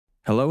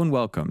Hello and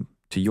welcome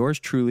to yours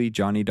truly,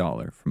 Johnny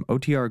Dollar from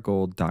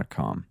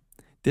OTRGold.com.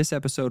 This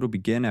episode will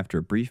begin after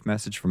a brief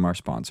message from our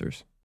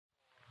sponsors.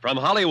 From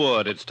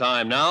Hollywood, it's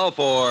time now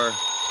for...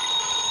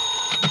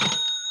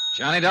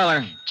 Johnny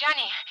Dollar.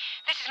 Johnny,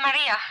 this is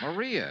Maria.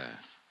 Maria?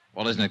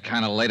 Well, isn't it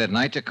kind of late at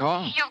night to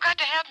call? You've got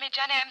to help me,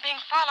 Johnny. I'm being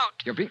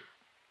followed.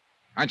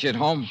 Aren't you at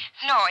home?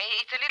 No,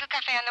 it's a little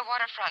cafe on the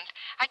waterfront.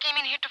 I came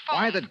in here to phone.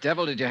 Why the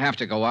devil did you have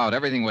to go out?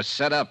 Everything was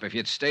set up. If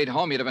you'd stayed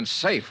home, you'd have been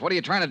safe. What are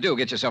you trying to do,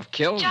 get yourself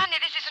killed? Johnny,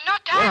 this is no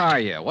time. Where are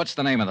you? What's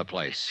the name of the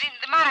place?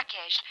 The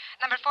Marrakesh,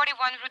 number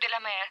 41 Rue de la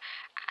Mer.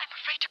 I'm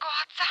afraid to go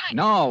outside.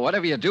 No,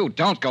 whatever you do,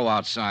 don't go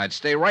outside.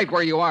 Stay right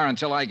where you are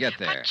until I get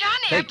there. But,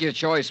 Johnny, Take your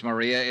choice,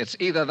 Maria. It's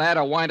either that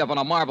or wind up on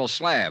a marble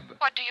slab.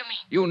 What do you mean?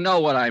 You know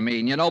what I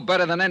mean. You know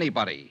better than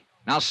anybody.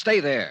 Now stay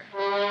there.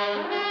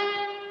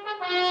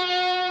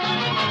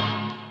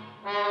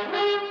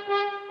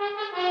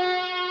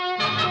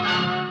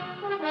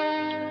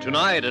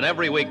 Tonight and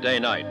every weekday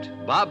night,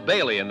 Bob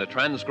Bailey in the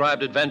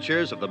transcribed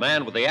adventures of the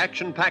man with the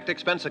action-packed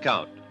expense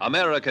account,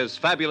 America's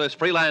fabulous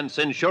freelance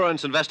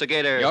insurance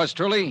investigator. Yours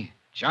truly,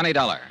 Johnny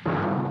Dollar.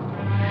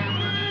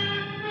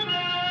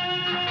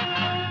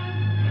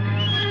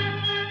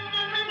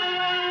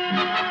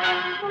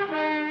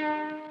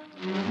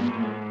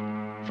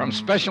 From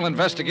Special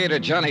Investigator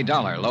Johnny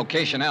Dollar,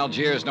 location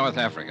Algiers, North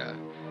Africa,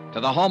 to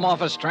the Home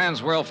Office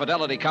Transworld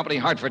Fidelity Company,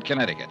 Hartford,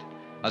 Connecticut.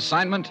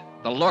 Assignment,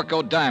 the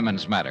Lorco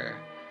Diamonds matter.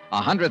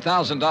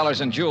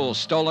 $100,000 in jewels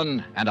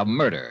stolen and a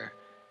murder.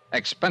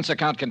 Expense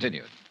account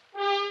continued.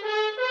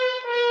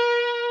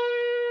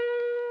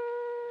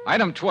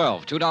 Item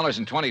 12,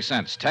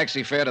 $2.20.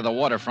 Taxi fare to the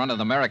waterfront of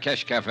the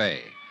Marrakesh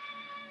Cafe.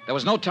 There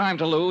was no time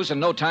to lose and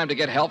no time to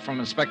get help from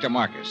Inspector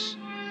Marcus.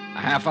 A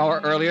half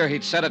hour earlier,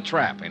 he'd set a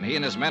trap, and he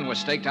and his men were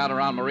staked out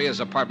around Maria's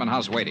apartment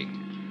house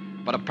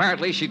waiting. But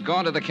apparently, she'd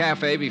gone to the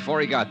cafe before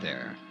he got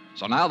there.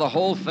 So now the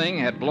whole thing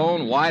had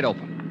blown wide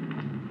open.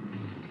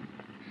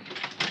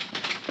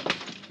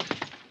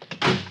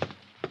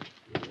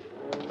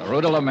 The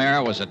Rue de la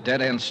Mer was a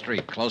dead-end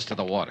street close to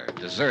the water,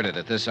 deserted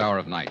at this hour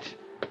of night.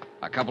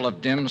 A couple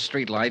of dim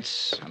street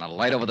lights and a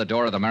light over the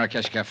door of the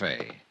Marrakesh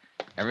Cafe.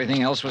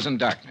 Everything else was in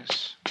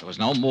darkness. There was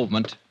no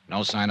movement,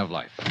 no sign of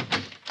life.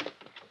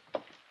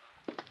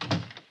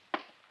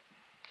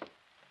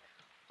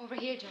 Over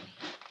here, Johnny.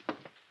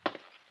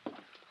 Oh,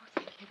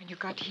 thank heaven you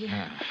got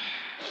here.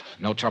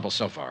 No trouble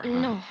so far. Huh?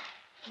 No.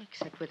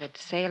 Except with that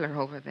sailor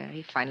over there.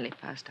 He finally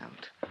passed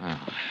out. Well,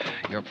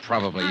 you're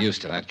probably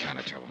used to that kind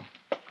of trouble.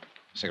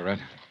 Cigarette?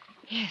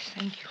 Yes,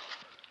 thank you.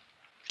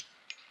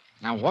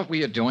 Now, what were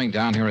you doing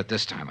down here at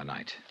this time of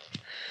night?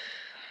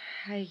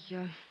 I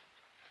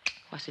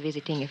was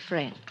visiting a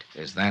friend.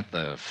 Is that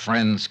the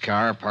friend's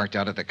car parked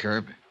out at the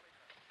curb?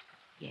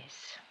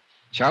 Yes.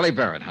 Charlie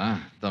Barrett, huh?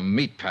 The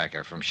meat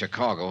packer from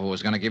Chicago who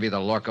was going to give you the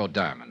Lorco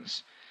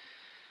Diamonds.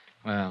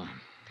 Well,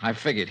 I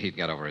figured he'd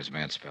got over his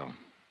mad spell.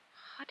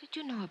 How did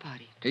you know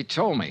about it? He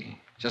told me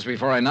just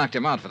before I knocked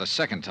him out for the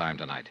second time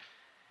tonight.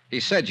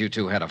 He said you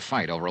two had a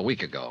fight over a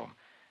week ago,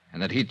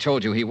 and that he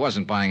told you he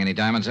wasn't buying any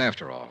diamonds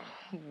after all.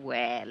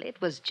 Well,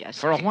 it was just...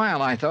 For a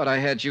while, I thought I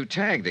had you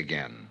tagged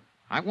again.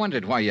 I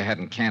wondered why you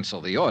hadn't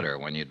canceled the order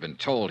when you'd been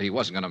told he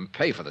wasn't going to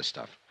pay for the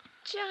stuff.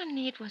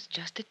 Johnny, it was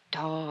just a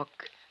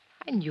talk.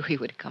 I knew he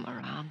would come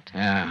around.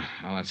 Yeah,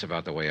 well, that's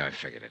about the way I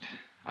figured it.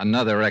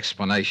 Another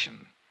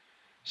explanation.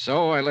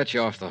 So I let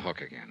you off the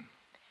hook again.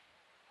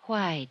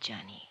 Why,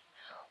 Johnny?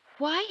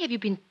 Why have you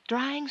been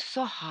trying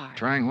so hard?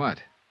 Trying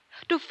what?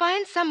 To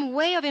find some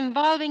way of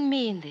involving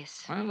me in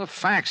this. Well, the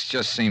facts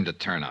just seemed to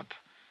turn up.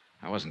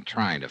 I wasn't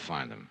trying to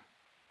find them.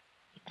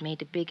 It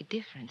made a big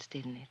difference,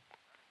 didn't it?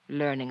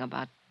 Learning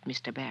about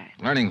Mr. Barrett.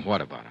 Learning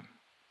what about him?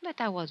 That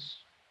I was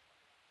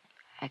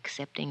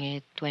accepting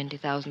a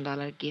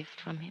 $20,000 gift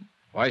from him.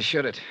 Why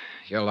should it?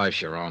 Your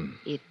life's your own.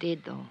 It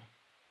did, though.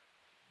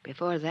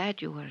 Before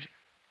that, you were...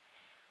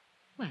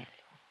 Well, you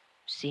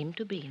seemed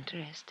to be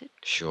interested.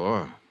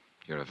 Sure.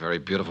 You're a very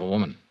beautiful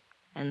woman.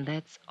 And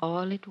that's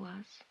all it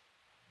was?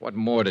 What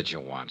more did you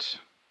want?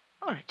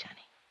 All right,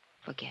 Johnny.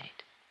 Forget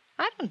it.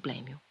 I don't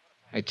blame you.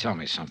 Hey, tell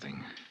me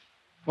something.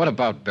 What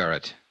about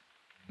Barrett?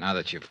 Now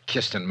that you've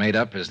kissed and made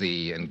up, is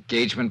the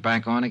engagement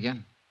back on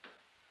again?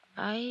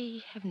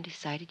 I haven't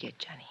decided yet,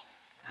 Johnny.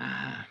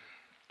 Ah.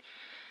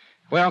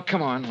 Well,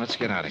 come on. Let's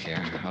get out of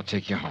here. I'll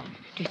take you home.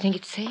 Do you think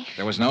it's safe?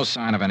 There was no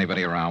sign of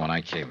anybody around when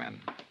I came in.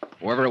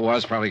 Whoever it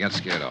was probably got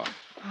scared off.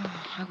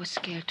 Oh, I was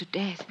scared to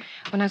death.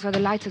 When I saw the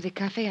lights of the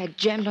cafe, I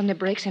jammed on the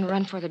brakes and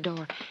ran for the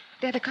door.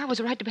 The other car was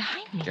right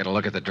behind me. Get a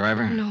look at the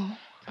driver? No.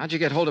 How'd you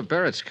get hold of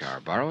Barrett's car?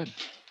 Borrow it?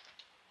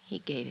 He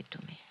gave it to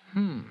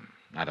me.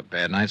 Not a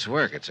bad night's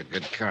work. It's a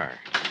good car.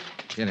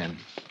 Get in.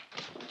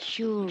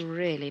 You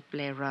really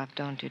play rough,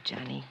 don't you,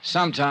 Johnny?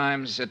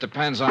 Sometimes. It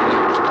depends on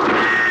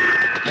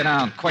the... Get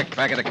down, quick,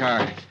 back of the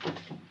car.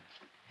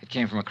 It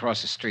came from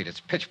across the street. It's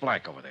pitch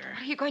black over there.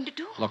 What are you going to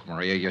do? Look,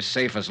 Maria, you're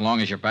safe as long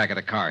as you're back of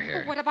the car here.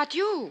 Well, what about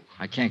you?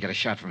 I can't get a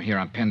shot from here.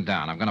 I'm pinned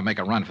down. I'm going to make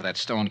a run for that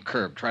stone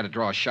curb. Try to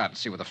draw a shot and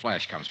see where the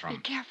flash comes Be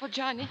from. careful,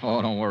 Johnny.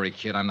 Oh, don't worry,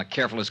 kid. I'm the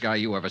carefulest guy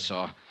you ever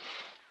saw.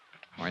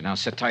 All right, now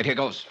sit tight. Here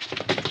goes.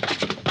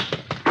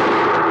 Are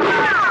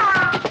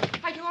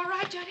you all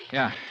right, Johnny?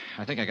 Yeah,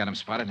 I think I got him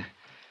spotted.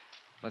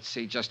 Let's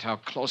see just how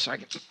close I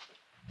can.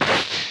 There's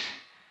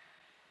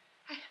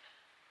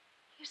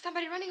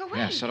somebody running away.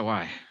 Yeah, so do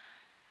I.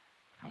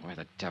 Now, where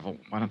the devil?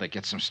 Why don't they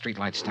get some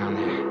streetlights down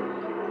there?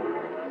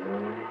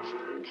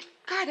 That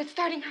car that's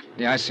starting up.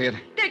 Yeah, I see it.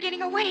 They're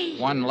getting away.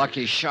 One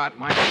lucky shot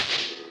might.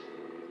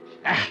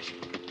 Ah.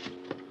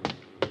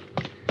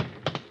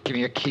 Give me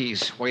your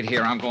keys. Wait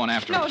here. I'm going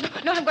after No, him.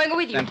 no, I'm going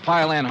with you. Then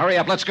pile in. Hurry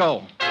up. Let's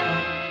go.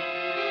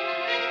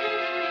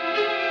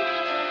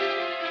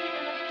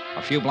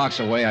 A few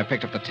blocks away, I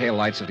picked up the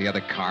taillights of the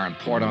other car and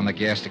poured on the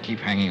gas to keep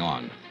hanging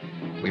on.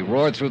 We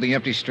roared through the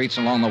empty streets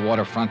along the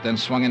waterfront, then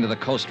swung into the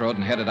coast road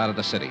and headed out of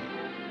the city.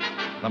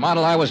 The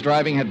model I was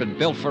driving had been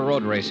built for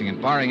road racing, and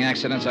barring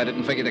accidents, I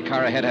didn't figure the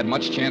car ahead had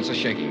much chance of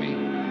shaking me.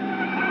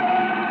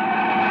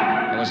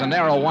 There was a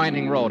narrow,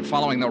 winding road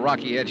following the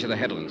rocky edge of the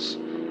headlands,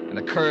 and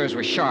the curves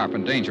were sharp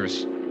and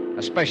dangerous,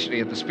 especially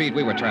at the speed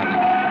we were traveling.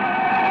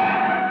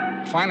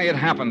 Finally, it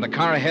happened. The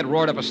car ahead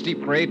roared up a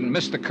steep grade and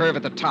missed the curve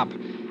at the top.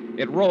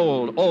 It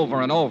rolled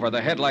over and over,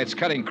 the headlights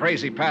cutting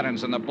crazy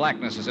patterns in the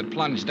blackness as it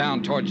plunged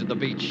down towards the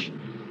beach.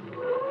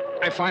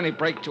 I finally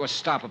braked to a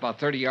stop about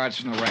 30 yards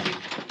from the wreck,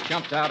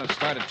 jumped out and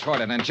started toward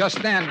it, and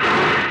just then,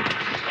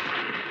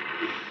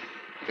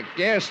 the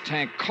gas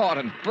tank caught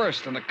and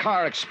burst, and the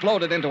car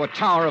exploded into a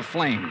tower of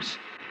flames.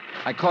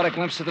 I caught a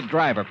glimpse of the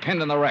driver,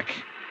 pinned in the wreck.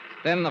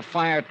 Then the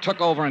fire took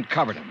over and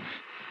covered him.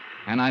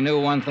 And I knew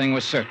one thing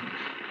was certain.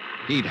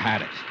 He'd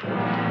had it.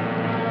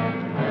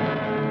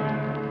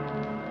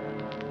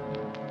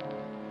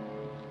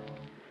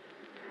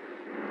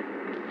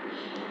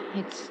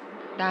 It's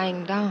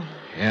dying down.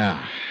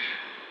 Yeah.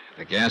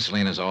 The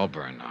gasoline is all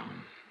burned now.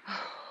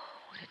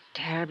 What a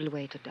terrible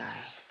way to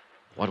die.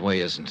 What way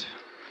isn't?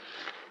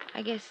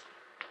 I guess...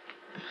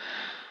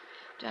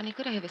 Johnny,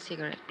 could I have a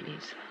cigarette,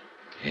 please?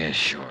 Yeah,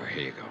 sure.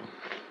 Here you go.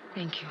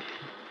 Thank you.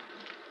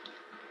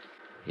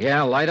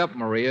 Yeah, light up,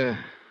 Maria,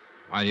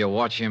 while you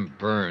watch him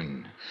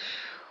burn.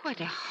 What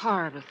a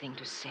horrible thing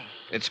to say.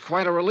 It's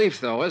quite a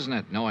relief, though, isn't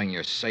it, knowing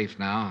you're safe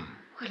now?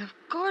 Well, of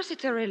course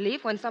it's a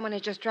relief when someone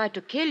has just tried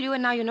to kill you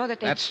and now you know that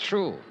they... That's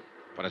true,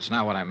 but it's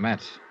not what I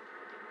meant.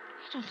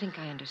 I don't think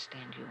I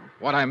understand you.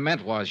 What I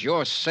meant was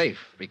you're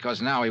safe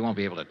because now he won't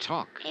be able to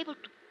talk. Able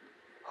to...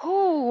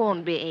 Who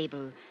won't be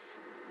able?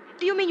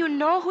 Do you mean you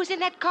know who's in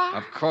that car?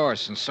 Of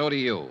course, and so do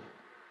you.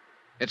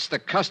 It's the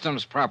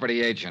customs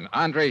property agent,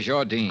 Andre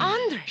Jardine.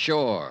 Andre?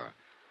 Sure.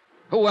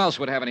 Who else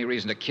would have any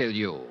reason to kill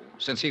you,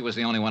 since he was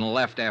the only one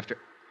left after...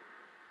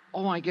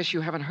 Oh, I guess you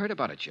haven't heard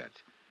about it yet.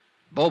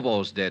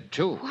 Bobo's dead,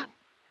 too. What?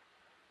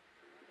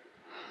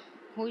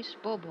 Who is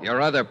Bobo? Your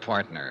other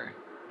partner.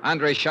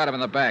 Andre shot him in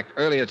the back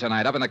earlier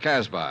tonight up in the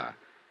Casbah.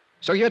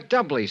 So you're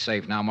doubly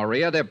safe now,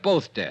 Maria. They're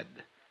both dead.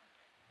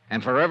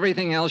 And for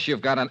everything else,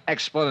 you've got an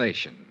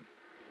explanation.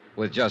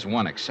 With just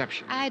one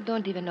exception. I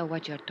don't even know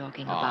what you're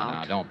talking Oh, about.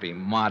 now, don't be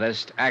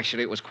modest.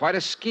 Actually, it was quite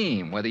a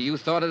scheme, whether you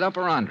thought it up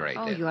or Andre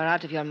Oh, did. you are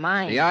out of your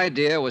mind. The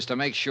idea was to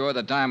make sure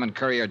the diamond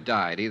courier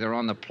died, either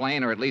on the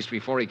plane or at least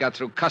before he got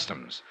through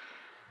customs.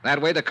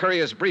 That way, the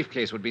courier's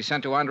briefcase would be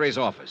sent to Andre's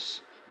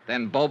office.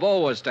 Then Bobo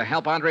was to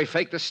help Andre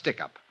fake the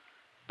stick-up.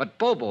 But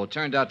Bobo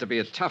turned out to be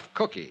a tough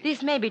cookie.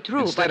 This may be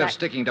true, Instead but of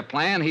sticking to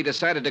plan, he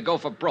decided to go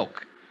for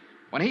broke.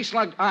 When he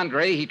slugged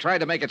Andre, he tried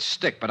to make it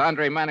stick, but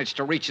Andre managed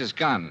to reach his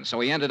gun, so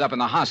he ended up in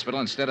the hospital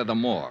instead of the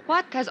morgue.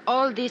 What has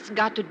all this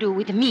got to do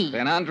with me?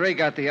 Then Andre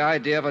got the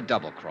idea of a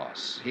double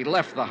cross. He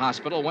left the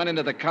hospital, went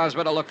into the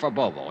Casbah to look for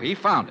Bobo. He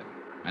found him,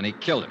 and he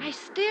killed him. I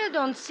still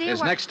don't see His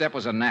what... next step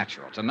was a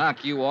natural, to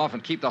knock you off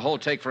and keep the whole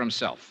take for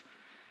himself.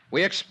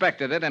 We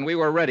expected it, and we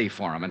were ready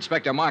for him.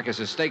 Inspector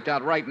Marcus is staked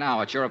out right now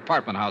at your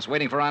apartment house,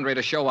 waiting for Andre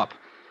to show up.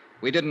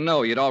 We didn't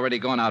know you'd already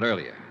gone out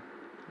earlier.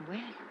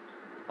 Well,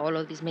 all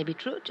of this may be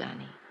true,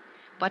 Johnny.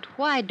 But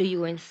why do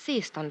you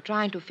insist on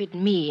trying to fit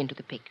me into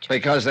the picture?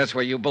 Because that's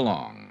where you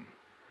belong.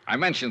 I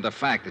mentioned the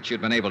fact that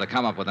you'd been able to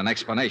come up with an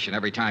explanation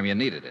every time you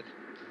needed it,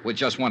 with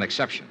just one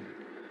exception.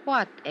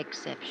 What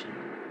exception?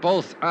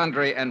 Both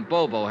Andre and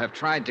Bobo have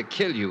tried to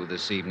kill you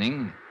this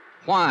evening.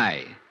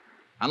 Why?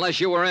 Unless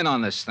you were in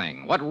on this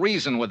thing. What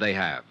reason would they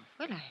have?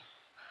 Well,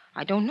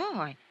 I don't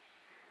know.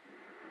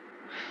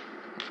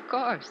 Of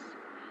course.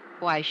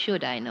 Why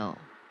should I know?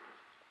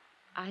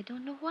 I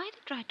don't know why they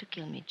tried to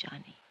kill me,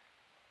 Johnny.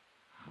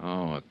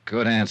 Oh, a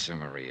good answer,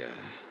 Maria.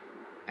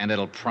 And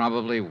it'll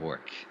probably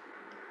work.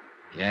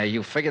 Yeah,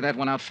 you figured that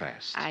one out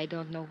fast. I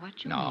don't know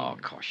what you mean. No,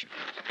 of course you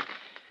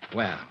don't.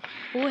 Well,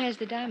 Who has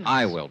the diamonds?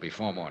 I will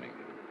before morning.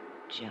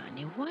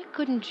 Johnny, why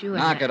couldn't you...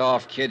 Knock it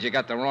off, kid. You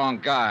got the wrong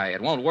guy. It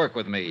won't work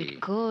with me.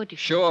 It could.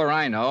 Sure,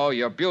 I know.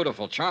 You're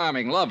beautiful,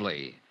 charming,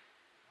 lovely.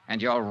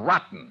 And you're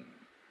rotten.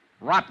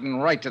 Rotten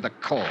right to the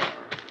core.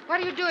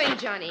 What are you doing,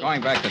 Johnny?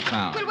 Going back to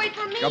town. Well, wait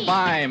for me.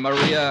 Goodbye,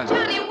 Maria.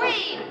 Johnny,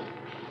 wait!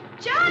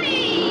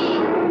 Johnny!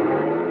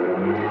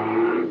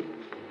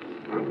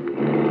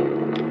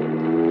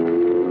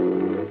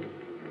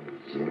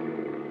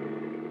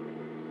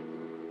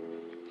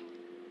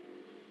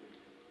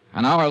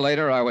 An hour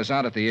later, I was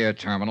out at the air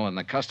terminal in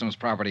the Customs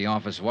Property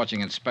Office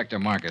watching Inspector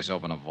Marcus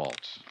open a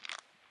vault.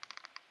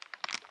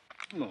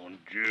 Mon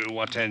Dieu,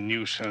 what a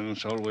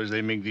nuisance. Always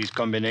they make these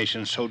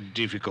combinations so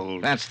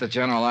difficult. That's the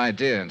general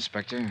idea,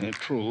 Inspector.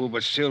 True,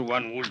 but still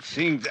one would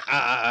think...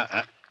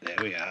 There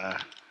we are.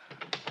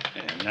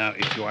 And now,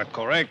 if you are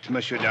correct,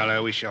 Monsieur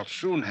Dollar, we shall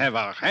soon have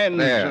our hands...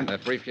 There,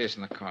 that briefcase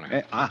in the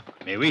corner.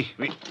 Mais oui.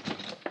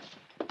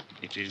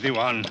 It is the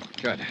one.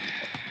 Good.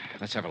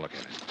 Let's have a look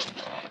at it.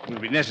 It will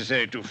be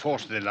necessary to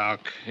force the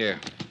lock. Here,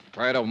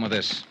 pry it open with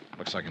this.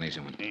 Looks like an easy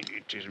one.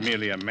 It is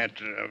merely a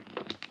matter of...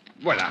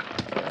 Voila.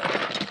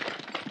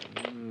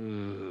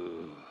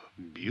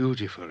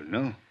 Beautiful,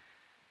 no?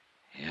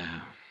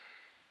 Yeah.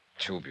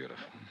 Too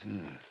beautiful.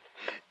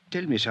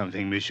 Tell me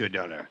something, Monsieur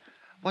Dollar.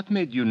 What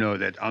made you know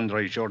that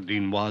Andre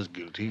Jourdain was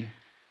guilty?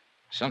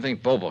 Something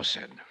Bobo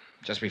said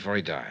just before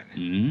he died.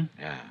 Hmm?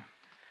 Yeah.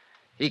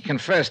 He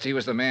confessed he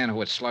was the man who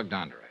had slugged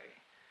Andre.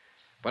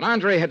 But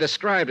Andre had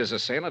described his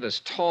assailant as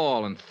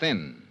tall and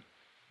thin.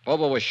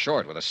 Bobo was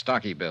short with a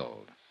stocky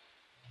build.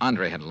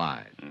 Andre had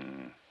lied.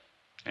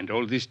 And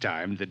all this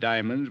time, the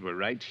diamonds were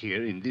right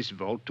here in this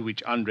vault to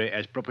which Andre,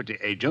 as property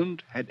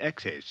agent, had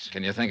access.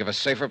 Can you think of a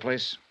safer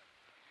place?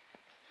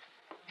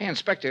 Hey,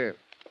 Inspector,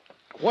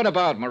 what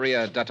about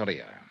Maria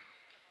Dattoria?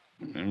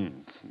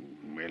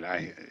 Well,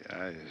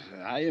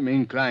 I am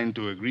inclined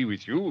to agree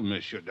with you,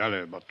 Monsieur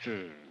Dollar, but,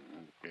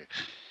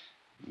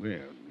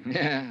 well...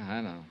 Yeah,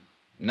 I know.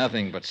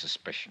 Nothing but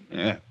suspicion.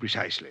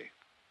 Precisely.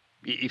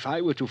 If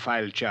I were to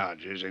file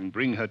charges and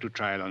bring her to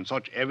trial on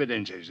such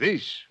evidence as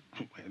this,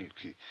 well,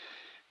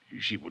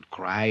 she would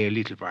cry a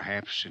little,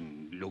 perhaps,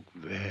 and look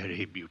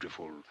very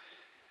beautiful.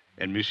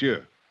 And,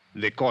 monsieur,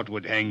 the court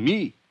would hang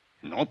me,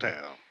 not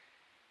her.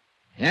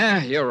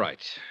 Yeah, you're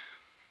right.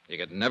 You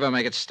could never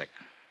make it stick.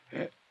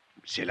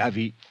 C'est la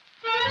vie.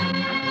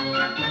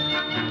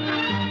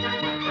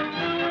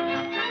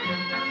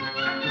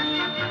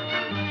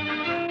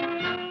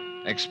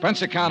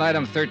 Expense account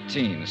item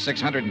 13,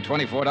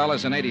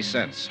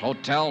 $624.80.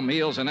 Hotel,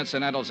 meals, and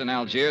incidentals in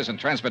Algiers and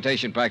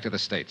transportation back to the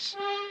States.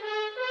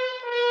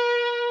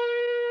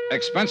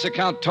 Expense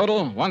account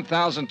total,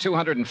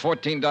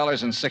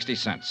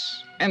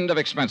 $1,214.60. End of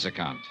expense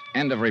account.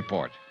 End of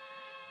report.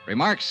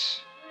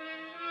 Remarks?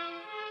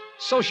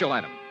 Social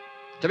item.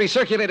 To be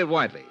circulated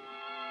widely.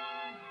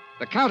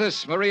 The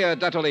Countess Maria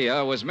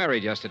Dattolia was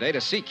married yesterday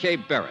to C.K.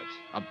 Barrett,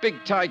 a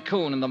big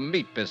tycoon in the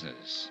meat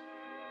business.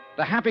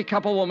 The happy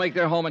couple will make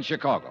their home in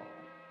Chicago.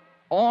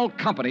 All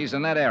companies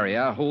in that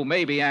area who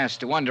may be asked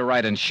to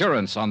underwrite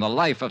insurance on the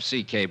life of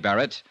C.K.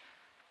 Barrett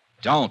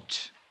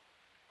don't.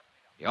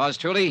 Yours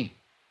truly,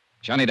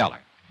 Johnny Dollar.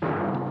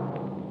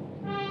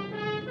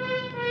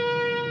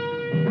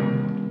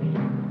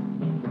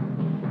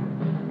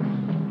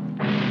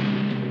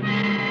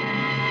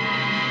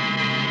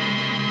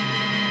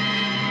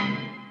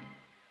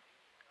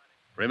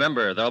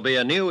 Remember, there'll be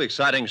a new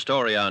exciting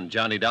story on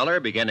Johnny Dollar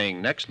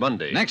beginning next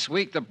Monday. Next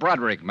week, the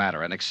Broderick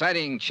matter, an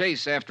exciting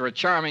chase after a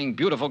charming,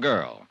 beautiful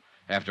girl.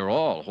 After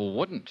all, who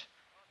wouldn't?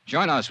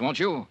 Join us, won't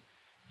you?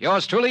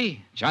 Yours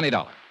truly, Johnny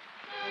Dollar.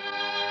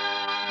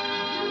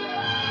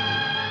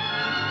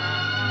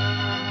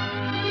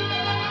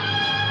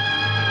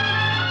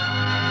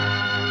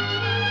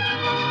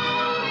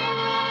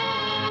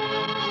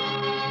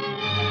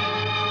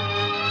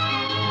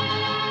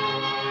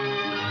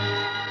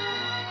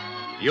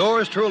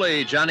 Yours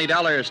truly, Johnny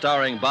Dollar,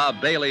 starring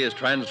Bob Bailey, is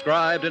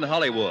transcribed in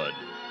Hollywood.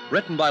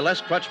 Written by Les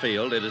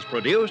Crutchfield, it is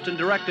produced and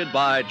directed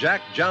by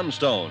Jack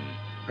Johnstone.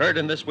 Heard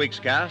in this week's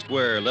cast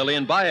were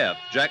Lillian Bayef,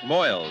 Jack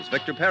Moyles,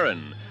 Victor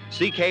Perrin,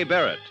 C.K.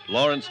 Barrett,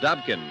 Lawrence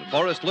Dobkin,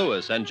 Forrest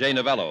Lewis, and Jay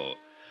Novello.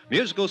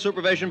 Musical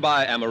supervision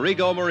by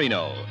Amerigo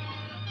Marino.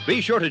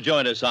 Be sure to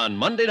join us on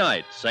Monday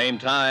night, same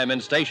time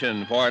and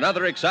station, for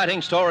another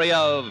exciting story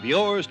of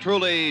Yours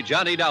truly,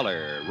 Johnny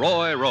Dollar.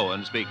 Roy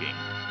Rowan speaking.